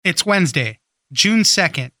It's Wednesday, June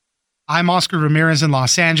 2nd. I'm Oscar Ramirez in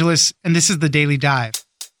Los Angeles, and this is the Daily Dive.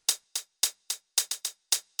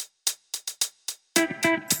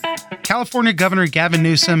 California Governor Gavin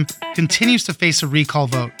Newsom continues to face a recall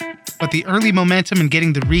vote, but the early momentum in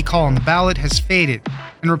getting the recall on the ballot has faded,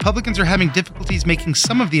 and Republicans are having difficulties making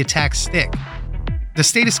some of the attacks stick. The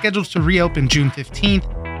state is scheduled to reopen June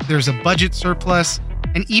 15th, there's a budget surplus,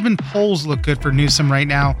 and even polls look good for Newsom right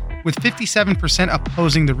now, with 57%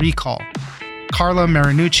 opposing the recall. Carla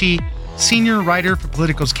Marinucci, senior writer for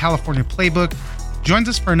Politico's California Playbook, joins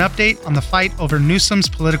us for an update on the fight over Newsom's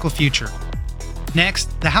political future.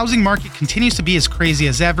 Next, the housing market continues to be as crazy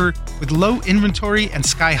as ever, with low inventory and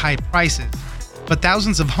sky-high prices. But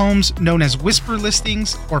thousands of homes known as whisper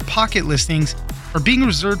listings or pocket listings are being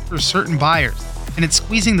reserved for certain buyers, and it's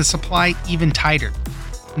squeezing the supply even tighter.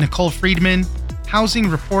 Nicole Friedman, housing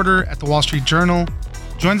reporter at the Wall Street Journal,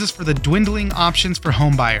 joins us for the dwindling options for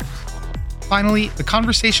home buyers. Finally, the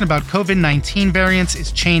conversation about COVID-19 variants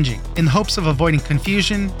is changing in the hopes of avoiding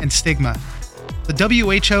confusion and stigma. The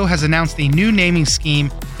WHO has announced a new naming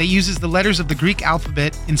scheme that uses the letters of the Greek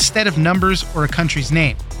alphabet instead of numbers or a country's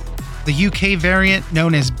name. The UK variant,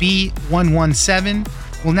 known as B117,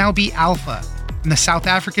 will now be Alpha, and the South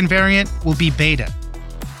African variant will be Beta.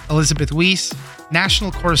 Elizabeth Weiss,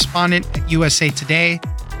 national correspondent at USA Today,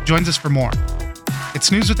 joins us for more. It's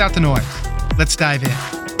news without the noise. Let's dive in.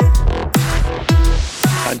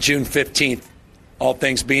 On June 15th, all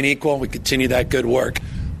things being equal, we continue that good work.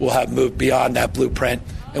 We'll have moved beyond that blueprint,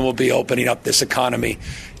 and we'll be opening up this economy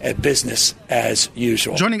and business as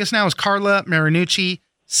usual. Joining us now is Carla Marinucci,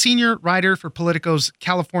 senior writer for Politico's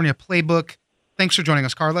California Playbook. Thanks for joining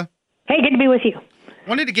us, Carla. Hey, good to be with you.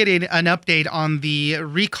 Wanted to get an update on the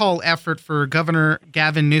recall effort for Governor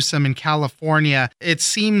Gavin Newsom in California. It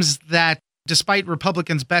seems that despite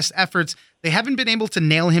Republicans' best efforts, they haven't been able to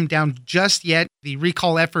nail him down just yet. The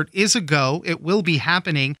recall effort is a go. It will be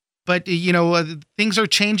happening. But, things are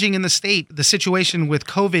changing in the state. The situation with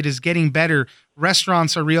COVID is getting better.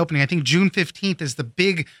 Restaurants are reopening. I think June 15th is the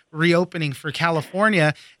big reopening for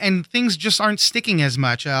California, and things just aren't sticking as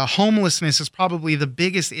much. Homelessness is probably the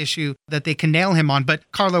biggest issue that they can nail him on.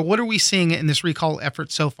 But, Carla, what are we seeing in this recall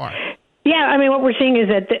effort so far? Yeah, I mean, what we're seeing is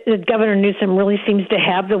that Governor Newsom really seems to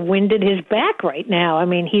have the wind at his back right now. I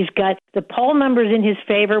mean, he's got the poll numbers in his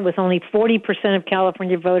favor with only 40% of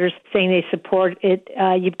California voters saying they support it.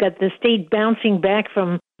 You've got the state bouncing back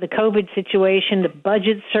from the COVID situation. The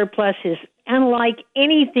budget surplus is unlike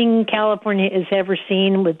anything California has ever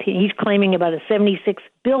seen. He's claiming about a $76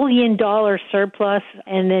 billion surplus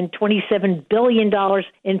and then $27 billion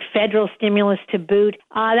in federal stimulus to boot.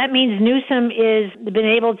 That means Newsom has been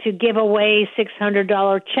able to give away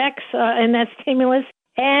 $600 checks in that stimulus.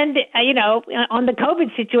 And, on the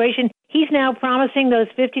COVID situation, he's now promising those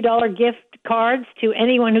 $50 gift cards to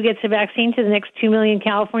anyone who gets a vaccine, to the next 2 million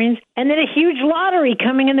Californians, and then a huge lottery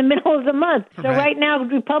coming in the middle of the month. So right now,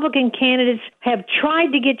 Republican candidates have tried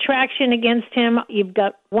to get traction against him. You've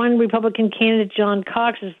got one Republican candidate, John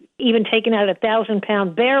Cox, has even taken out a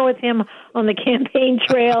 1,000-pound bear with him on the campaign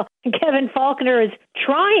trail. And Kevin Faulconer is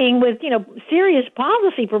trying with, serious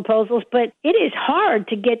policy proposals, but it is hard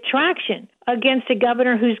to get traction against a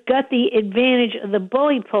governor who's got the advantage of the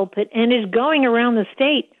bully pulpit and is going around the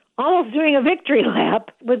state almost doing a victory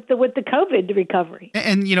lap with the COVID recovery.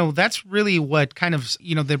 And, that's really what kind of,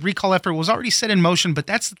 the recall effort was already set in motion, but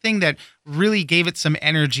that's the thing that really gave it some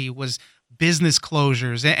energy was business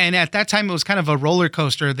closures. And at that time, it was kind of a roller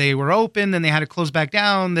coaster. They were open, then they had to close back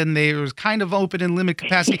down, then they was kind of open in limited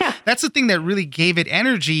capacity. Yeah. That's the thing that really gave it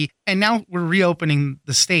energy. And now we're reopening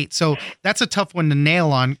the state. So that's a tough one to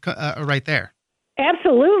nail on right there.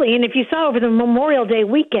 Absolutely. And if you saw over the Memorial Day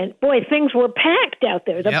weekend, boy, things were packed out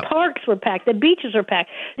there. The parks were packed. The beaches were packed.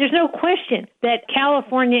 There's no question that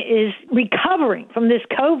California is recovering from this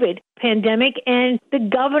COVID pandemic, and the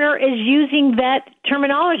governor is using that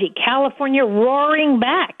terminology, California roaring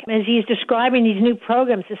back, as he's describing these new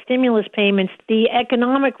programs, the stimulus payments, the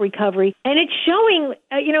economic recovery. And it's showing,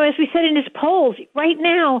 as we said in his polls, right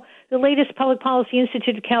now, the latest Public Policy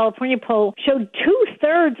Institute of California poll showed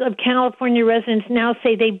 2/3 of California residents now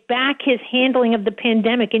say they back his handling of the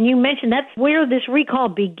pandemic. And you mentioned that's where this recall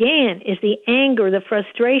began, is the anger, the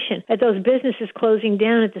frustration at those businesses closing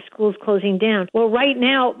down, at the schools closing down. Well, right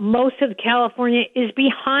now, most of California is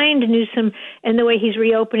behind Newsom and the way he's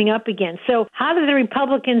reopening up again. So how do the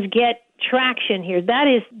Republicans get traction here. That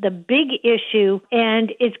is the big issue,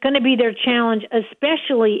 and it's going to be their challenge,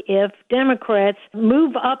 especially if Democrats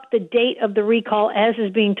move up the date of the recall as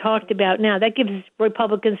is being talked about now. That gives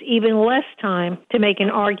Republicans even less time to make an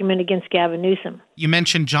argument against Gavin Newsom. You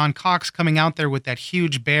mentioned John Cox coming out there with that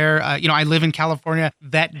huge bear. I live in California.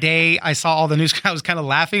 That day I saw all the news. I was kind of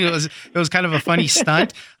laughing. It was kind of a funny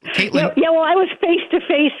stunt. Caitlin. Yeah, well, I was face to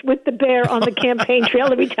face with the bear on the campaign trail.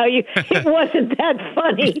 Let me tell you, it wasn't that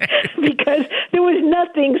funny because there was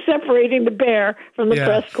nothing separating the bear from the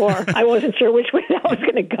press corps. I wasn't sure which way that was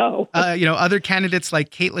going to go. Other candidates like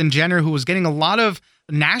Caitlyn Jenner, who was getting a lot of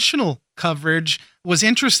national coverage, was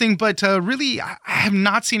interesting, but really, I have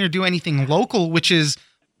not seen her do anything local, which is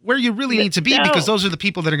where you really need to be because those are the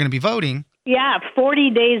people that are going to be voting. Yeah, 40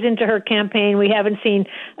 days into her campaign, we haven't seen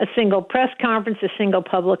a single press conference, a single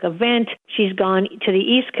public event. She's gone to the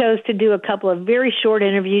East Coast to do a couple of very short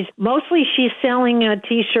interviews. Mostly she's selling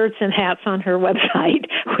T-shirts and hats on her website.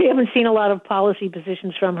 We haven't seen a lot of policy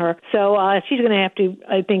positions from her. So she's going to have to,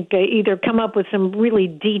 I think, either come up with some really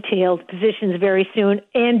detailed positions very soon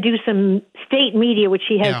and do some state media, which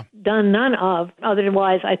she has done none of.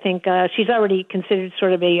 Otherwise, I think she's already considered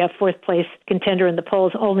sort of a fourth place contender in the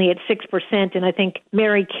polls, only at 6%. And I think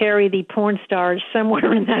Mary Carey, the porn star, is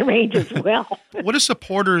somewhere in that range as well. What do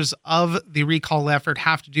supporters of the recall effort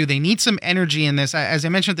have to do? They need some energy in this. As I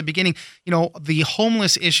mentioned at the beginning, the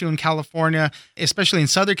homeless issue in California, especially in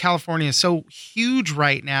Southern California, is so huge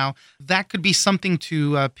right now. That could be something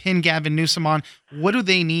to pin Gavin Newsom on. What do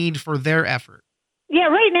they need for their effort? Yeah,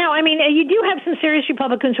 right now, you do have some serious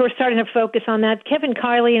Republicans who are starting to focus on that. Kevin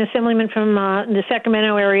Kiley, an assemblyman from the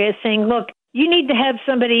Sacramento area, is saying, look, you need to have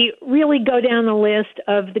somebody really go down the list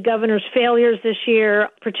of the governor's failures this year,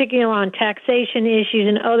 particularly on taxation issues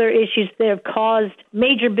and other issues that have caused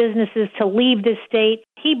major businesses to leave this state.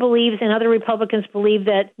 He believes, and other Republicans believe,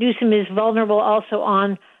 that Newsom is vulnerable also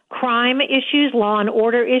on crime issues, law and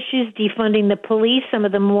order issues, defunding the police, some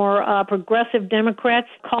of the more progressive Democrats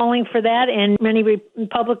calling for that, and many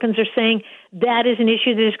Republicans are saying that is an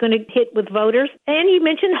issue that is going to hit with voters. And you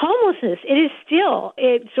mentioned homelessness. It is still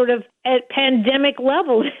sort of at pandemic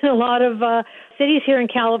levels in a lot of cities here in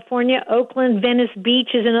California. Oakland, Venice Beach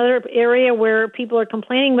is another area where people are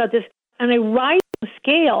complaining about this on a rising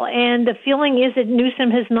scale. And the feeling is that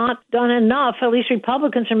Newsom has not done enough, at least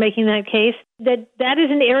Republicans are making that case, that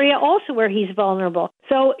is an area also where he's vulnerable.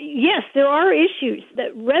 So, yes, there are issues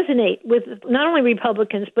that resonate with not only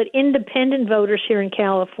Republicans, but independent voters here in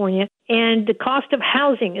California. And the cost of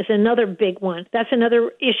housing is another big one. That's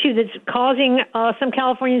another issue that's causing some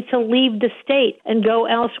Californians to leave the state and go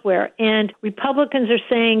elsewhere. And Republicans are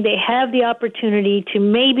saying they have the opportunity to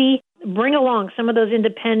maybe bring along some of those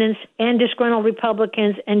independents and disgruntled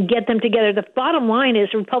Republicans and get them together. The bottom line is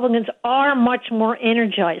Republicans are much more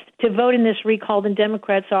energized to vote in this recall than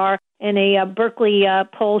Democrats are. And a Berkeley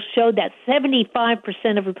poll showed that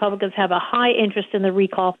 75% of Republicans have a high interest in the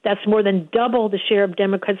recall. That's more than double the share of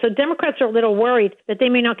Democrats. So Democrats are a little worried that they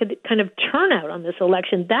may not get the kind of turnout on this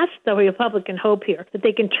election. That's the Republican hope here, that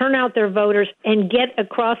they can turn out their voters and get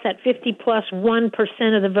across that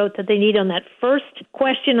 50+1% of the vote that they need on that first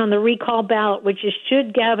question on the recall ballot, which is,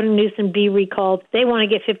 should Gavin Newsom be recalled? They want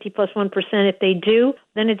to get 50+1%. If they do,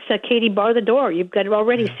 then it's Katie, bar the door. You've got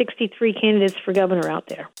already 63 candidates for governor out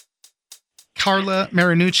there. Carla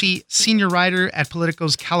Marinucci, senior writer at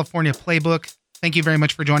Politico's California Playbook. Thank you very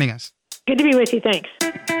much for joining us. Good to be with you. Thanks.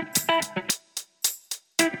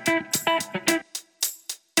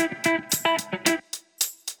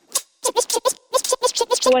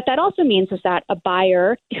 What that also means is that a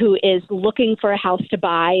buyer who is looking for a house to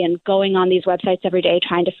buy and going on these websites every day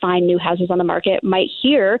trying to find new houses on the market might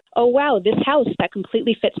hear, oh, wow, this house that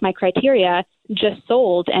completely fits my criteria just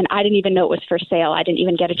sold, and I didn't even know it was for sale. I didn't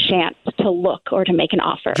even get a chance to look or to make an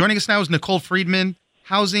offer. Joining us now is Nicole Friedman,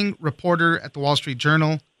 housing reporter at the Wall Street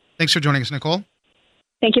Journal. Thanks for joining us, Nicole.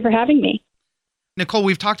 Thank you for having me. Nicole,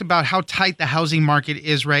 we've talked about how tight the housing market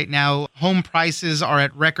is right now. Home prices are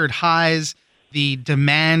at record highs. The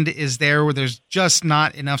demand is there where there's just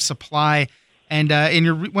not enough supply. And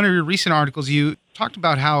in one of your recent articles, you talked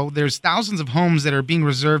about how there's thousands of homes that are being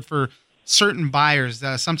reserved for certain buyers.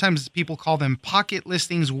 Sometimes people call them pocket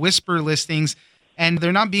listings, whisper listings, and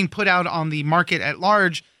they're not being put out on the market at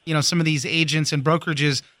large. You know, some of these agents and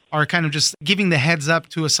brokerages are kind of just giving the heads up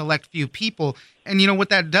to a select few people. And, you know, what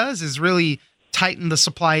that does is really tighten the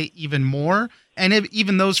supply even more. And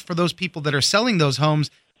even for those people that are selling those homes,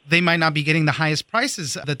 they might not be getting the highest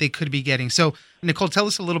prices that they could be getting. So, Nicole, tell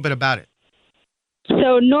us a little bit about it.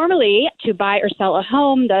 So normally to buy or sell a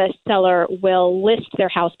home, the seller will list their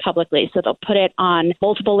house publicly. So they'll put it on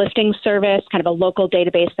multiple listing service, kind of a local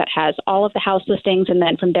database that has all of the house listings. And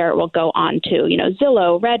then from there, it will go on to,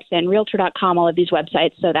 Zillow, Redfin, Realtor.com, all of these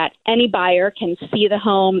websites so that any buyer can see the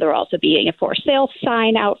home. There will also be a for sale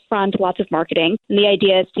sign out front, lots of marketing. And the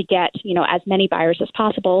idea is to get, as many buyers as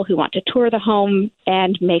possible who want to tour the home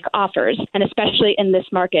and make offers. And especially in this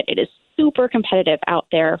market, it is super competitive out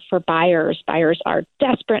there for buyers. Buyers are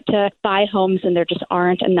desperate to buy homes and there just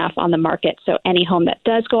aren't enough on the market. So any home that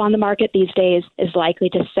does go on the market these days is likely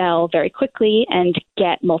to sell very quickly and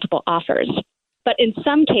get multiple offers. But in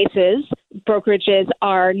some cases, brokerages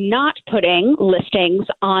are not putting listings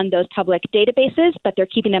on those public databases, but they're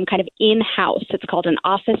keeping them kind of in-house. It's called an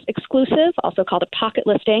office exclusive, also called a pocket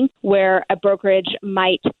listing, where a brokerage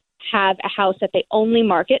might have a house that they only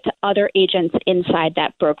market to other agents inside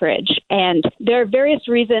that brokerage. And there are various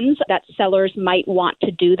reasons that sellers might want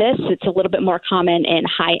to do this. It's a little bit more common in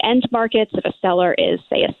high-end markets. If a seller is,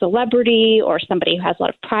 say, a celebrity or somebody who has a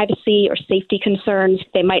lot of privacy or safety concerns,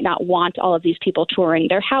 they might not want all of these people touring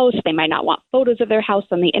their house. They might not want photos of their house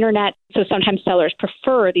on the internet. So sometimes sellers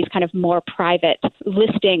prefer these kind of more private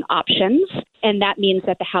listing options. And that means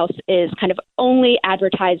that the house is kind of only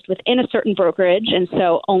advertised within a certain brokerage. And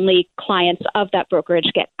so only clients of that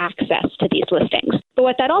brokerage get access to these listings. But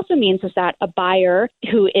what that also means is that a buyer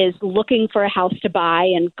who is looking for a house to buy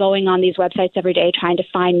and going on these websites every day trying to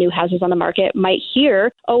find new houses on the market might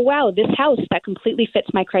hear, oh, wow, this house that completely fits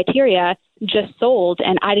my criteria just sold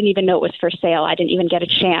and I didn't even know it was for sale. I didn't even get a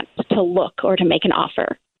chance to look or to make an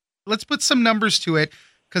offer. Let's put some numbers to it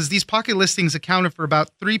because these pocket listings accounted for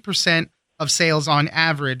about 3% of sales on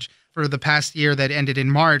average for the past year that ended in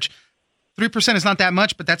March. 3% is not that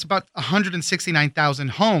much, but that's about 169,000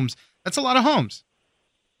 homes. That's a lot of homes.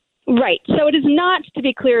 Right. So it is not, to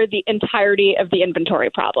be clear, the entirety of the inventory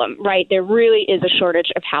problem, right? There really is a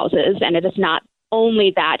shortage of houses, and it is not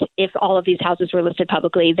only that if all of these houses were listed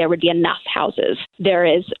publicly, there would be enough houses. There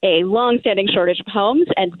is a long-standing shortage of homes,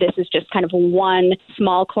 and this is just kind of one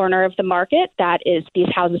small corner of the market that is these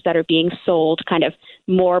houses that are being sold kind of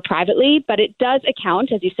more privately. But it does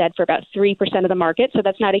account, as you said, for about 3% of the market. So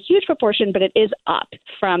that's not a huge proportion, but it is up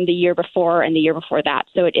from the year before and the year before that.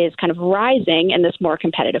 So it is kind of rising in this more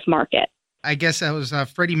competitive market. I guess that was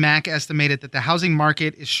Freddie Mac estimated that the housing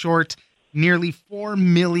market is short nearly 4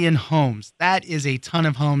 million homes. That is a ton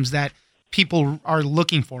of homes that people are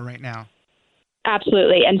looking for right now.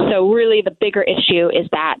 Absolutely. And so really the bigger issue is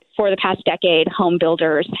that for the past decade, home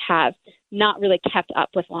builders have not really kept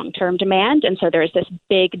up with long-term demand. And so there's this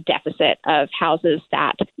big deficit of houses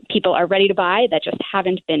that people are ready to buy that just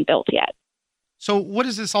haven't been built yet. So what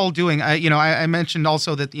is this all doing? I mentioned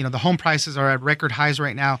also that, the home prices are at record highs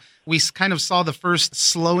right now. We kind of saw the first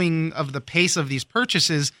slowing of the pace of these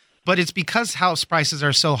purchases, but it's because house prices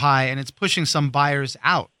are so high and it's pushing some buyers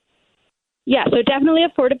out. Yeah, so definitely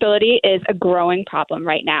affordability is a growing problem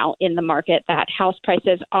right now in the market, that house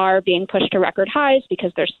prices are being pushed to record highs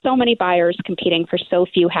because there's so many buyers competing for so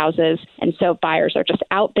few houses. And so buyers are just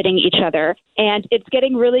outbidding each other. And it's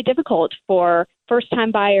getting really difficult for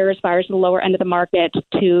first-time buyers at the lower end of the market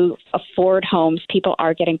to afford homes. People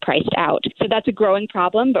are getting priced out. So that's a growing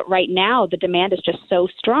problem. But right now, the demand is just so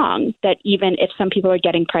strong that even if some people are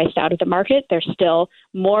getting priced out of the market, there's still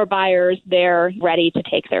more buyers there ready to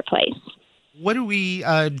take their place. What do we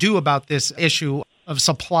do about this issue of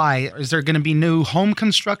supply? Is there going to be new home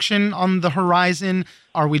construction on the horizon?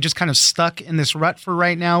 Are we just kind of stuck in this rut for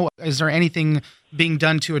right now? Is there anything being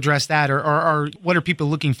done to address that? Or what are people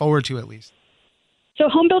looking forward to at least? So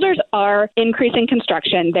home builders are increasing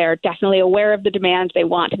construction. They're definitely aware of the demand. They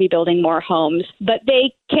want to be building more homes, but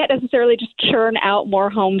they can't necessarily just churn out more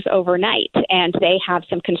homes overnight. And they have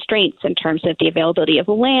some constraints in terms of the availability of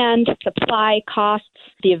land, supply costs,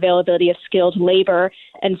 the availability of skilled labor.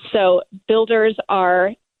 And so builders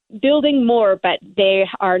are building more, but they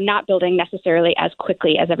are not building necessarily as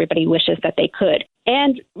quickly as everybody wishes that they could.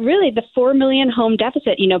 And really the 4 million home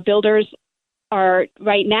deficit, builders are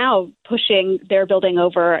right now pushing, they're building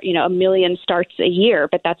over, 1 million starts a year,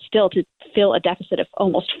 but that's still to fill a deficit of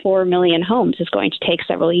almost 4 million homes is going to take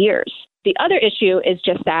several years. The other issue is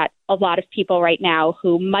just that a lot of people right now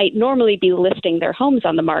who might normally be listing their homes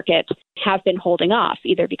on the market have been holding off,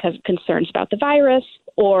 either because of concerns about the virus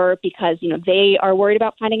or because, they are worried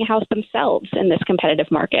about finding a house themselves in this competitive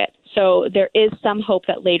market. So there is some hope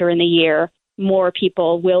that later in the year, more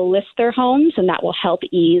people will list their homes, and that will help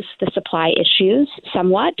ease the supply issues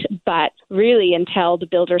somewhat. But really, until the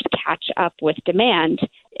builders catch up with demand,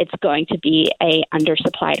 it's going to be a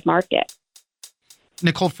undersupplied market.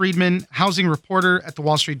 Nicole Friedman, housing reporter at the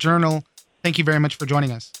Wall Street Journal. Thank you very much for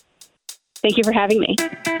joining us. Thank you for having me.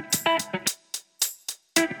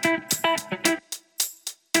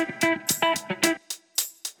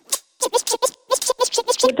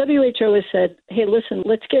 The WHO has said, hey, listen,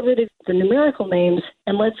 let's get rid of the numerical names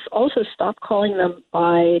and let's also stop calling them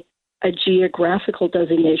by a geographical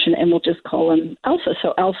designation, and we'll just call them alpha.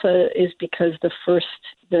 So alpha is because the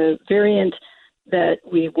variant that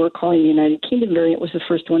we were calling the United Kingdom variant was the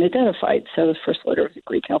first one identified. So the first letter of the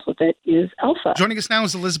Greek alphabet is alpha. Joining us now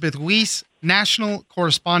is Elizabeth Weiss, national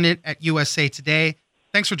correspondent at USA Today.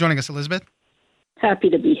 Thanks for joining us, Elizabeth. Happy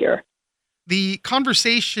to be here. The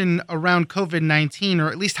conversation around COVID-19, or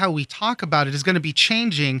at least how we talk about it, is going to be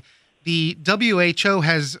changing. The WHO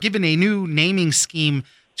has given a new naming scheme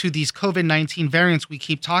to these COVID-19 variants we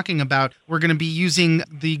keep talking about. We're going to be using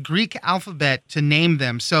the Greek alphabet to name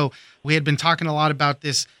them. So we had been talking a lot about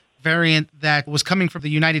this variant that was coming from the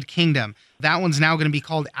United Kingdom. That one's now going to be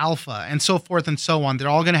called Alpha, and so forth and so on. They're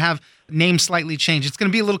all going to have names slightly changed. It's going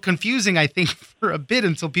to be a little confusing, I think, for a bit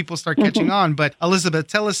until people start catching on. But Elizabeth,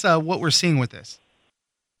 tell us what we're seeing with this.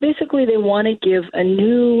 Basically, they want to give a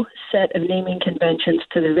new set of naming conventions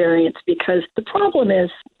to the variants because the problem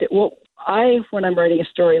is that when I'm writing a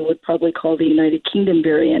story, would probably call the United Kingdom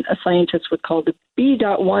variant, a scientist would call the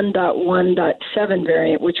B.1.1.7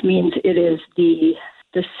 variant, which means it is the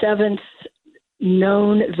seventh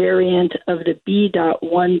known variant of the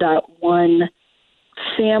B.1.1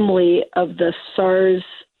 family of the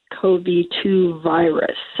SARS-CoV-2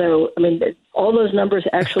 virus. So, I mean, all those numbers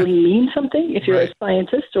actually mean something if you're Right. a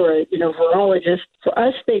scientist or a virologist. For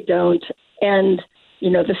us, they don't. And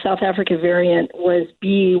the South Africa variant was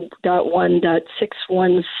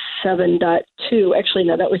B.1.617.2. Actually,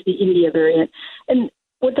 no, that was the India variant. And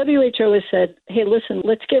what WHO has said, hey, listen,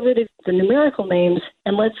 let's get rid of the numerical names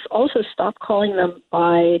and let's also stop calling them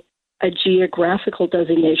by a geographical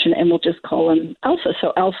designation, and we'll just call them alpha.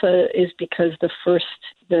 So alpha is because the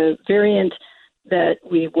variant that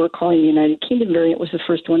we were calling the United Kingdom variant was the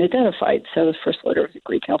first one identified. So the first letter of the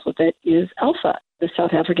Greek alphabet is alpha. The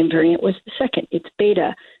South African variant was the second. It's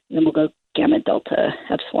beta. And then we'll go gamma, delta,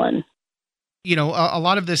 epsilon. A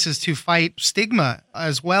lot of this is to fight stigma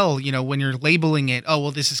as well. When you're labeling it, oh,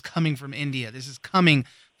 well, this is coming from India. This is coming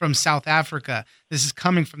from South Africa. This is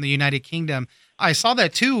coming from the United Kingdom. I saw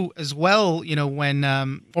that too as well, when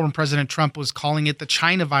former President Trump was calling it the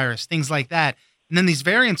China virus, things like that. And then these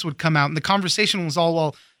variants would come out and the conversation was all,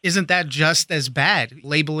 well, isn't that just as bad,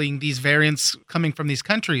 labeling these variants coming from these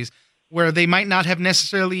countries where they might not have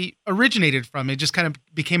necessarily originated from? It just kind of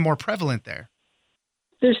became more prevalent there.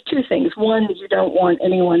 There's two things. One, you don't want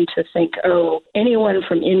anyone to think, oh, anyone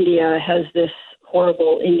from India has this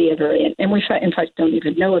horrible India variant. And we, in fact, don't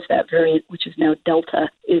even know if that variant, which is now Delta,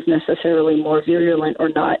 is necessarily more virulent or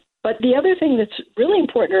not. But the other thing that's really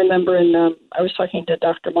important to remember, and I was talking to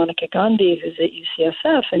Dr. Monica Gandhi, who's at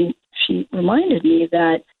UCSF, and she reminded me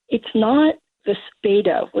that it's not this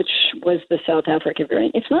beta, which was the South Africa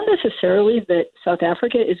variant. It's not necessarily that South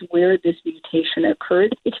Africa is where this mutation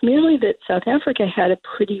occurred. It's merely that South Africa had a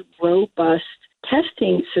pretty robust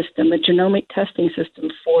testing system, a genomic testing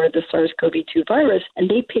system for the SARS-CoV-2 virus, and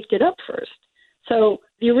they picked it up first. So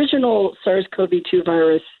the original SARS-CoV-2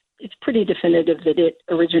 virus, it's pretty definitive that it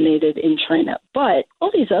originated in China. But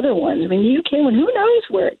all these other ones, I mean, the UK one, who knows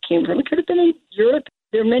where it came from? It could have been in Europe.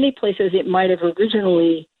 There are many places it might have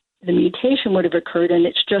originally, the mutation would have occurred, and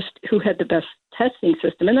it's just who had the best testing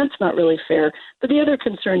system, and that's not really fair. But the other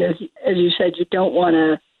concern is, as you said, you don't want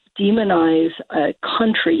to demonize a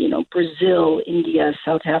country, Brazil, India,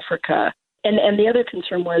 South Africa. And the other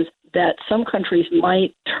concern was that some countries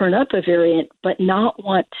might turn up a variant but not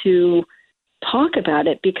want to talk about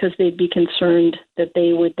it because they'd be concerned that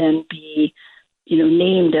they would then be,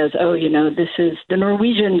 named as, this is the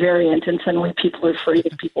Norwegian variant, and suddenly people are afraid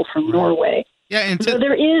of people from Norway. Yeah, and so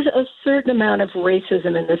there is a certain amount of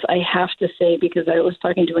racism in this, I have to say, because I was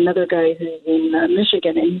talking to another guy who's in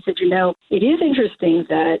Michigan, and he said, it is interesting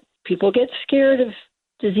that people get scared of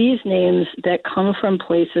disease names that come from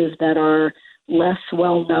places that are less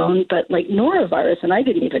well known, but like norovirus, and I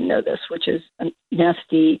didn't even know this, which is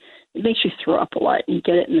nasty. It makes you throw up a lot. You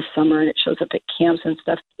get it in the summer, and it shows up at camps and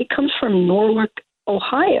stuff. It comes from Norwalk,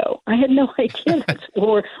 Ohio. I had no idea that.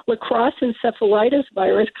 Or lacrosse encephalitis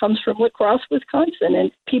virus comes from La Crosse, Wisconsin,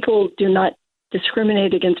 and people do not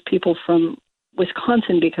discriminate against people from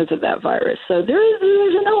Wisconsin because of that virus. So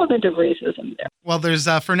there's an element of racism there. Well, there's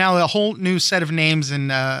for now a whole new set of names and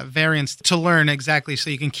variants to learn exactly so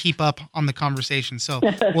you can keep up on the conversation. So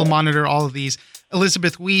we'll monitor all of these.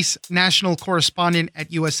 Elizabeth Weiss, national correspondent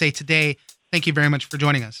at USA Today, thank you very much for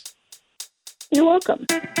joining us. You're welcome.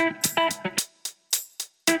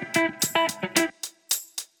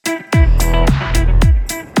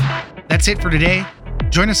 That's it for today.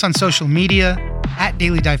 Join us on social media at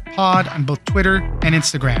Daily Dive Pod on both Twitter and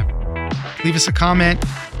Instagram. Leave us a comment,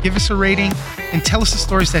 give us a rating, and tell us the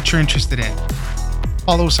stories that you're interested in.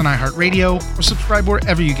 Follow us on iHeartRadio or subscribe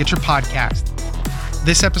wherever you get your podcast.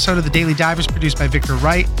 This episode of The Daily Dive is produced by Victor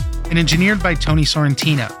Wright and engineered by Tony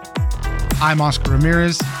Sorrentino. I'm Oscar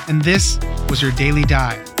Ramirez, and this was your Daily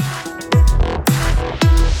Dive.